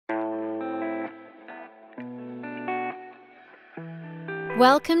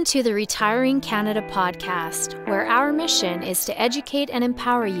Welcome to the Retiring Canada podcast, where our mission is to educate and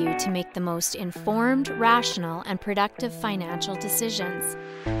empower you to make the most informed, rational, and productive financial decisions.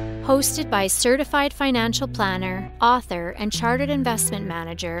 Hosted by certified financial planner, author, and chartered investment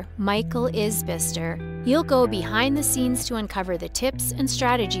manager Michael Isbister, you'll go behind the scenes to uncover the tips and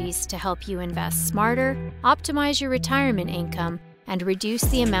strategies to help you invest smarter, optimize your retirement income, and reduce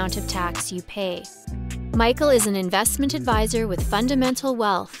the amount of tax you pay. Michael is an investment advisor with Fundamental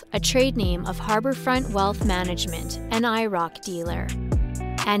Wealth, a trade name of Harbourfront Wealth Management, an IROC dealer.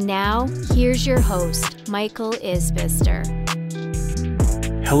 And now, here's your host, Michael Isbister.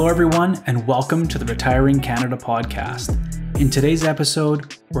 Hello everyone, and welcome to the Retiring Canada podcast. In today's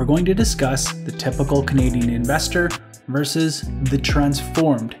episode, we're going to discuss the typical Canadian investor versus the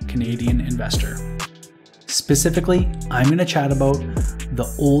transformed Canadian investor. Specifically, I'm going to chat about the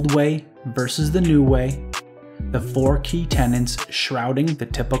old way versus the new way, the 4 key tenants shrouding the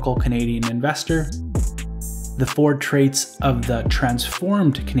typical Canadian investor, the 4 traits of the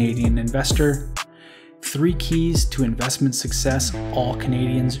transformed Canadian investor, 3 keys to investment success all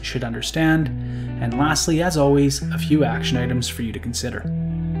Canadians should understand, and lastly, as always, a few action items for you to consider.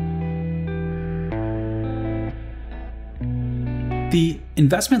 The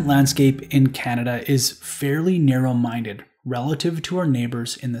investment landscape in Canada is fairly narrow-minded relative to our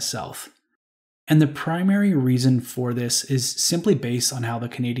neighbors in the South. And the primary reason for this is simply based on how the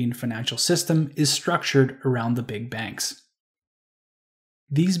Canadian financial system is structured around the big banks.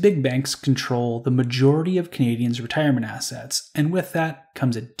 These big banks control the majority of Canadians' retirement assets, and with that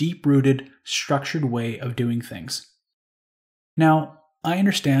comes a deep-rooted, structured way of doing things. Now, I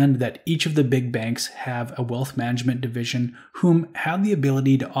understand that each of the big banks have a wealth management division whom have the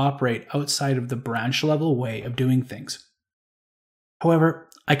ability to operate outside of the branch-level way of doing things. However,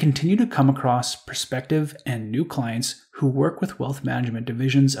 I continue to come across prospective and new clients who work with wealth management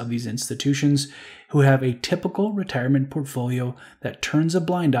divisions of these institutions who have a typical retirement portfolio that turns a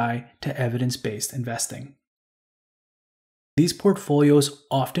blind eye to evidence-based investing. These portfolios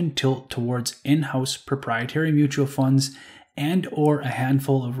often tilt towards in-house proprietary mutual funds and/or a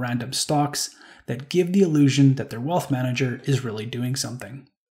handful of random stocks that give the illusion that their wealth manager is really doing something.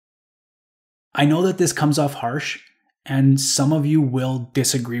 I know that this comes off harsh, and some of you will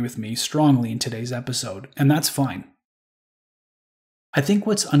disagree with me strongly in today's episode, and that's fine. I think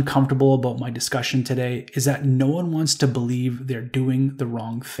what's uncomfortable about my discussion today is that no one wants to believe they're doing the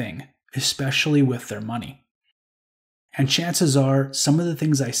wrong thing, especially with their money. And chances are, some of the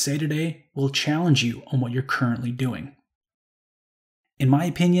things I say today will challenge you on what you're currently doing. In my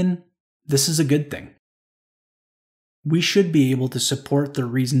opinion, this is a good thing. We should be able to support the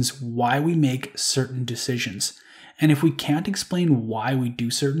reasons why we make certain decisions. And if we can't explain why we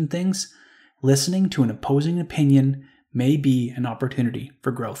do certain things, listening to an opposing opinion may be an opportunity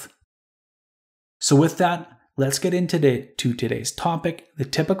for growth. So with that, let's get into today's topic, the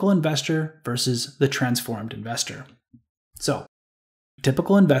typical investor versus the transformed investor. So, the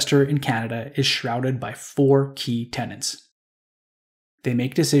typical investor in Canada is shrouded by 4 key tenets. They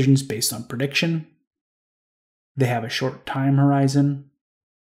make decisions based on prediction, they have a short time horizon,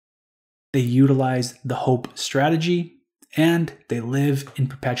 they utilize the hope strategy, and they live in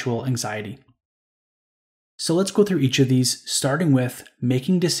perpetual anxiety. So let's go through each of these, starting with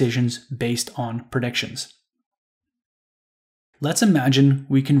making decisions based on predictions. Let's imagine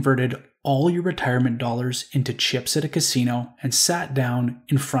we converted all your retirement dollars into chips at a casino and sat down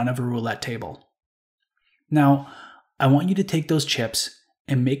in front of a roulette table. Now, I want you to take those chips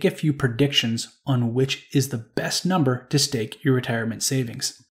and make a few predictions on which is the best number to stake your retirement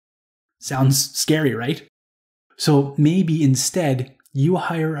savings. Sounds scary, right? So maybe instead, you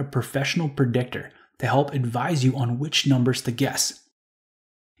hire a professional predictor to help advise you on which numbers to guess.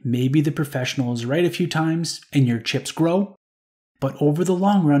 Maybe the professional is right a few times and your chips grow, but over the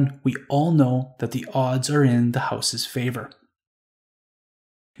long run, we all know that the odds are in the house's favor.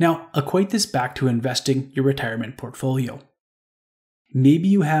 Now, equate this back to investing your retirement portfolio. Maybe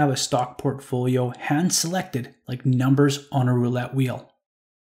you have a stock portfolio hand-selected like numbers on a roulette wheel.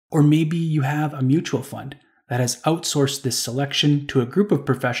 Or maybe you have a mutual fund that has outsourced this selection to a group of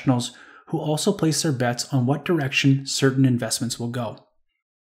professionals who also place their bets on what direction certain investments will go.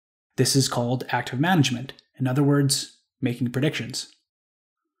 This is called active management, in other words, making predictions.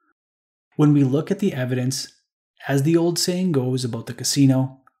 When we look at the evidence, as the old saying goes about the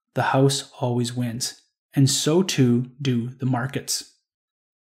casino, the house always wins, and so too do the markets.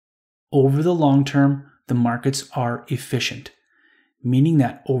 Over the long term, the markets are efficient, meaning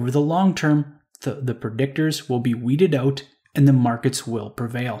that over the long term, the predictors will be weeded out and the markets will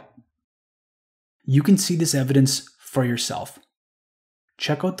prevail. You can see this evidence for yourself.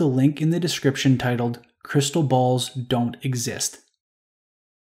 check out the link in the description titled "Crystal Balls Don't Exist."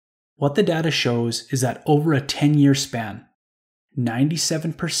 What the data shows is that over a 10-year span,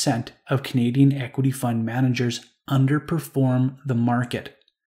 97% of Canadian equity fund managers underperform the market.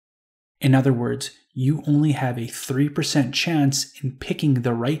 In other words, you only have a 3% chance in picking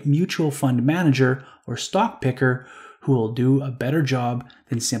the right mutual fund manager or stock picker who will do a better job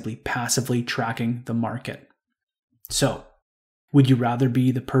than simply passively tracking the market. So, would you rather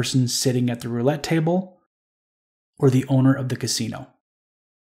be the person sitting at the roulette table or the owner of the casino?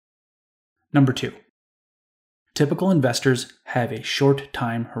 Number 2. Typical investors have a short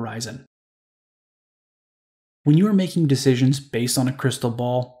time horizon. When you are making decisions based on a crystal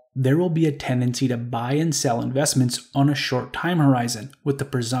ball, there will be a tendency to buy and sell investments on a short time horizon with the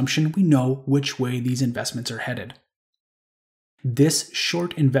presumption we know which way these investments are headed. This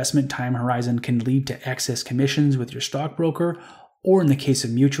short investment time horizon can lead to excess commissions with your stockbroker, or in the case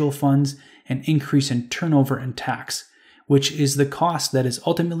of mutual funds, an increase in turnover and tax, which is the cost that is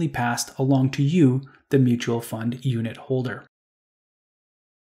ultimately passed along to you, the mutual fund unit holder.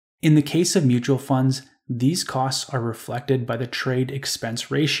 In the case of mutual funds, these costs are reflected by the trade expense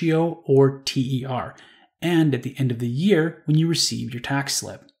ratio, or TER, and at the end of the year when you receive your tax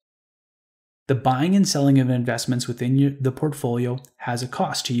slip. The buying and selling of investments within the portfolio has a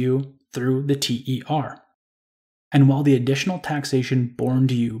cost to you through the TER. And while the additional taxation borne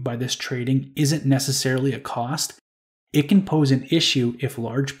to you by this trading isn't necessarily a cost, it can pose an issue if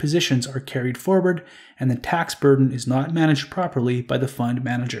large positions are carried forward and the tax burden is not managed properly by the fund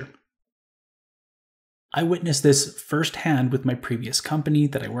manager. I witnessed this firsthand with my previous company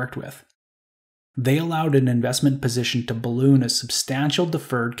that I worked with. They allowed an investment position to balloon a substantial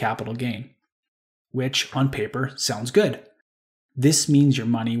deferred capital gain, which on paper sounds good. This means your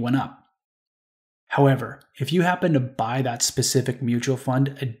money went up. However, if you happen to buy that specific mutual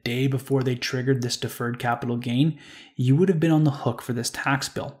fund a day before they triggered this deferred capital gain, you would have been on the hook for this tax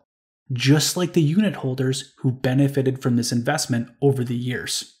bill, just like the unit holders who benefited from this investment over the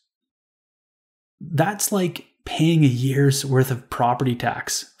years. That's like paying a year's worth of property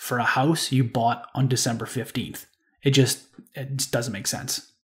tax for a house you bought on December 15th. It just doesn't make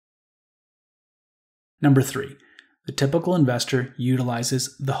sense. Number 3, the typical investor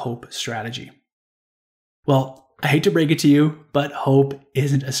utilizes the hope strategy. Well, I hate to break it to you, but hope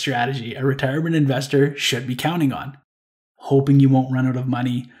isn't a strategy a retirement investor should be counting on. Hoping you won't run out of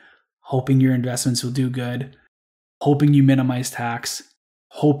money, hoping your investments will do good, hoping you minimize tax,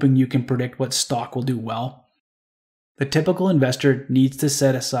 hoping you can predict what stock will do well. The typical investor needs to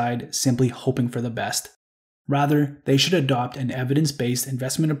set aside simply hoping for the best. Rather, they should adopt an evidence-based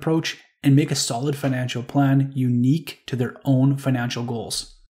investment approach and make a solid financial plan unique to their own financial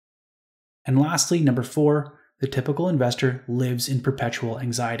goals. And lastly, number 4, the typical investor lives in perpetual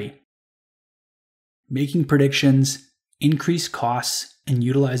anxiety. Making predictions, increased costs, and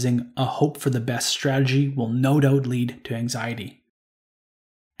utilizing a hope for the best strategy will no doubt lead to anxiety.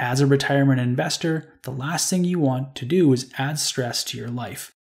 As a retirement investor, the last thing you want to do is add stress to your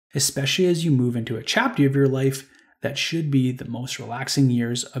life, especially as you move into a chapter of your life that should be the most relaxing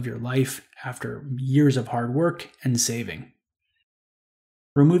years of your life after years of hard work and saving.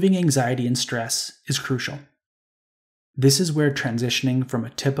 Removing anxiety and stress is crucial. This is where transitioning from a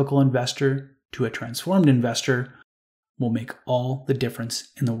typical investor to a transformed investor will make all the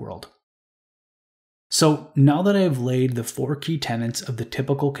difference in the world. So now that I have laid the 4 key tenets of the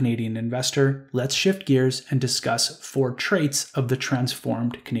typical Canadian investor, let's shift gears and discuss 4 traits of the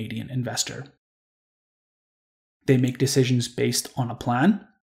transformed Canadian investor. They make decisions based on a plan.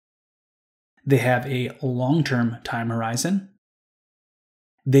 They have a long-term time horizon.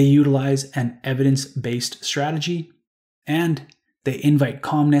 They utilize an evidence-based strategy, and they invite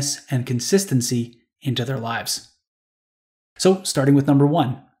calmness and consistency into their lives. So, starting with number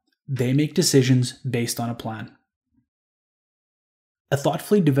 1, they make decisions based on a plan. A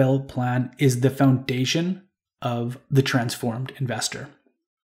thoughtfully developed plan is the foundation of the transformed investor.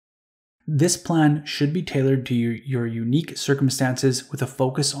 This plan should be tailored to your unique circumstances with a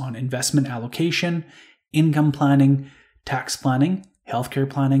focus on investment allocation, income planning, tax planning, healthcare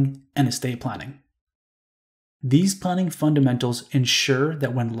planning, and estate planning. These planning fundamentals ensure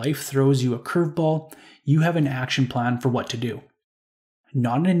that when life throws you a curveball, you have an action plan for what to do.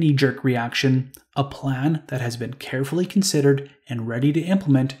 Not a knee-jerk reaction, a plan that has been carefully considered and ready to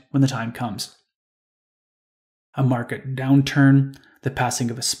implement when the time comes. A market downturn, the passing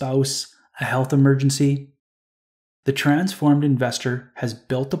of a spouse, a health emergency. The transformed investor has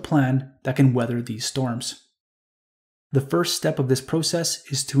built a plan that can weather these storms. The first step of this process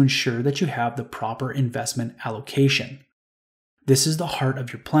is to ensure that you have the proper investment allocation. This is the heart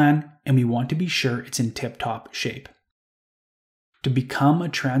of your plan, and we want to be sure it's in tip-top shape. To become a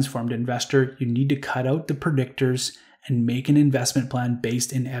transformed investor, you need to cut out the predictors and make an investment plan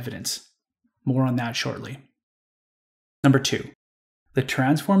based in evidence. More on that shortly. Number 2, the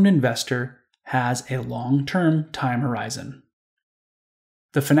transformed investor has a long-term time horizon.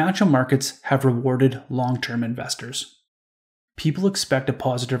 The financial markets have rewarded long-term investors. People expect a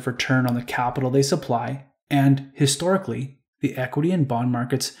positive return on the capital they supply, and historically, the equity and bond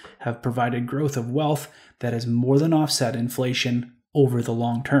markets have provided growth of wealth that has more than offset inflation over the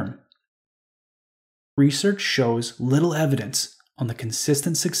long term. Research shows little evidence on the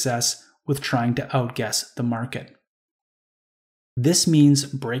consistent success with trying to outguess the market. This means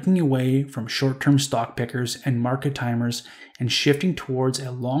breaking away from short-term stock pickers and market timers and shifting towards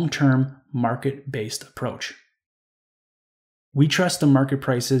a long-term market-based approach. We trust the market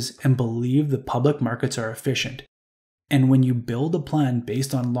prices and believe the public markets are efficient. And when you build a plan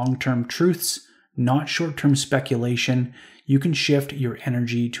based on long-term truths, not short-term speculation, you can shift your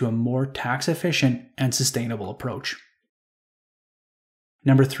energy to a more tax-efficient and sustainable approach.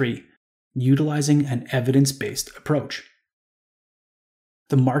 Number 3, utilizing an evidence-based approach.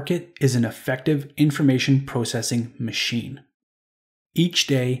 The market is an effective information processing machine. Each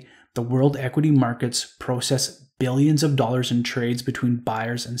day, the world equity markets process billions of dollars in trades between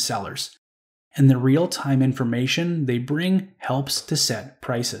buyers and sellers, and the real-time information they bring helps to set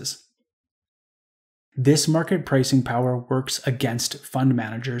prices. This market pricing power works against fund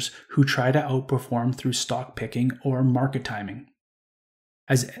managers who try to outperform through stock picking or market timing.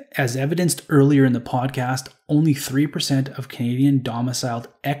 As evidenced earlier in the podcast, only 3% of Canadian domiciled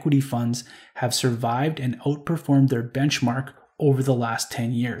equity funds have survived and outperformed their benchmark over the last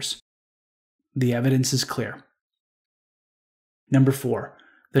 10 years. The evidence is clear. Number 4,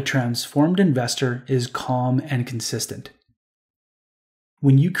 the transformed investor is calm and consistent.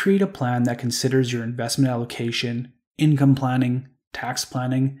 When you create a plan that considers your investment allocation, income planning, tax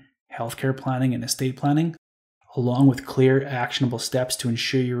planning, healthcare planning, and estate planning, along with clear, actionable steps to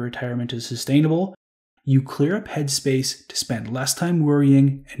ensure your retirement is sustainable, you clear up headspace to spend less time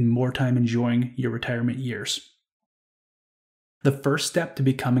worrying and more time enjoying your retirement years. The first step to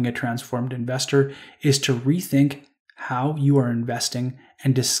becoming a transformed investor is to rethink how you are investing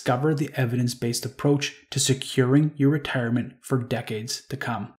and discover the evidence-based approach to securing your retirement for decades to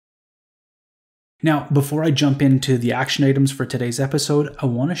come. Now, before I jump into the action items for today's episode, I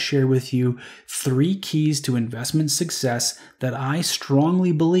want to share with you 3 keys to investment success that I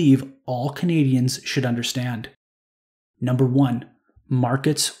strongly believe all Canadians should understand. Number 1,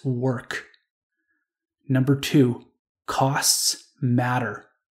 markets work. Number 2, costs matter.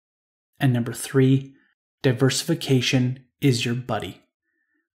 And number 3, diversification is your buddy.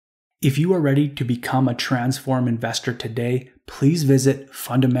 If you are ready to become a transform investor today, please visit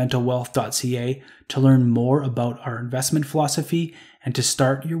fundamentalwealth.ca to learn more about our investment philosophy and to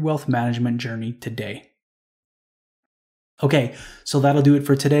start your wealth management journey today. Okay, so that'll do it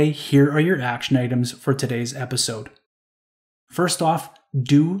for today. Here are your action items for today's episode. First off,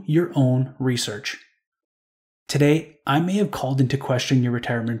 do your own research. Today, I may have called into question your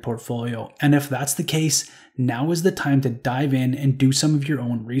retirement portfolio, and if that's the case, now is the time to dive in and do some of your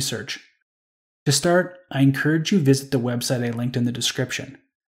own research. To start, I encourage you to visit the website I linked in the description.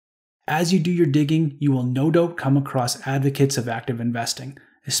 As you do your digging, you will no doubt come across advocates of active investing,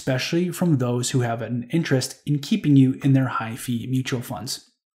 especially from those who have an interest in keeping you in their high-fee mutual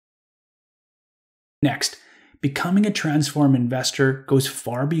funds. Next, becoming a transform investor goes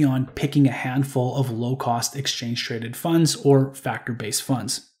far beyond picking a handful of low-cost exchange-traded funds or factor-based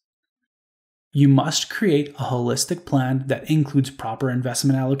funds. You must create a holistic plan that includes proper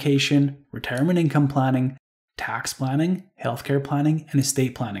investment allocation, retirement income planning, tax planning, healthcare planning, and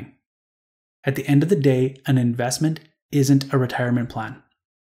estate planning. At the end of the day, an investment isn't a retirement plan,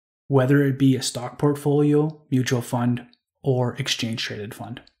 whether it be a stock portfolio, mutual fund, or exchange-traded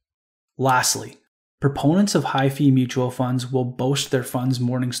fund. Lastly, proponents of high-fee mutual funds will boast their fund's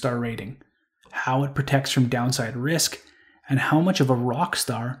Morningstar rating, how it protects from downside risk, and how much of a rock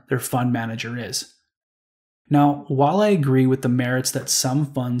star their fund manager is. Now, while I agree with the merits that some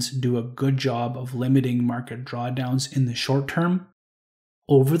funds do a good job of limiting market drawdowns in the short term,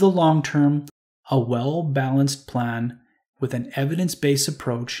 over the long term, a well-balanced plan with an evidence-based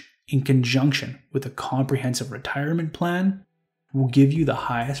approach in conjunction with a comprehensive retirement plan will give you the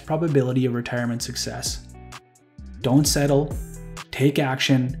highest probability of retirement success. Don't settle, take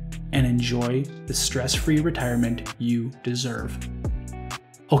action, and enjoy the stress-free retirement you deserve.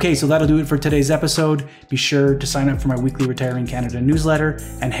 Okay, so that'll do it for today's episode. Be sure to sign up for my weekly Retiring Canada newsletter.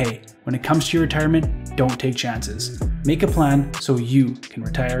 And hey, when it comes to your retirement, don't take chances. Make a plan so you can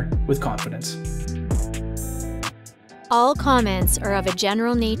retire with confidence. All comments are of a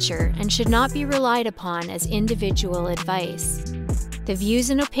general nature and should not be relied upon as individual advice. The views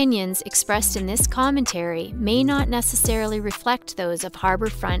and opinions expressed in this commentary may not necessarily reflect those of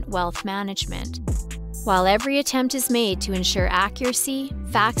Harbourfront Wealth Management. While every attempt is made to ensure accuracy,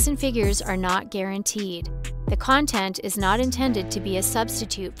 facts and figures are not guaranteed. The content is not intended to be a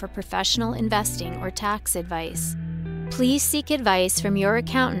substitute for professional investing or tax advice. Please seek advice from your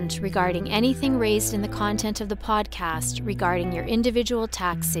accountant regarding anything raised in the content of the podcast regarding your individual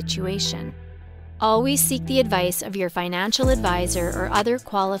tax situation. Always seek the advice of your financial advisor or other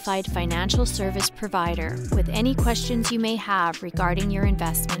qualified financial service provider with any questions you may have regarding your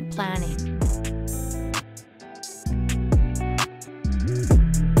investment planning.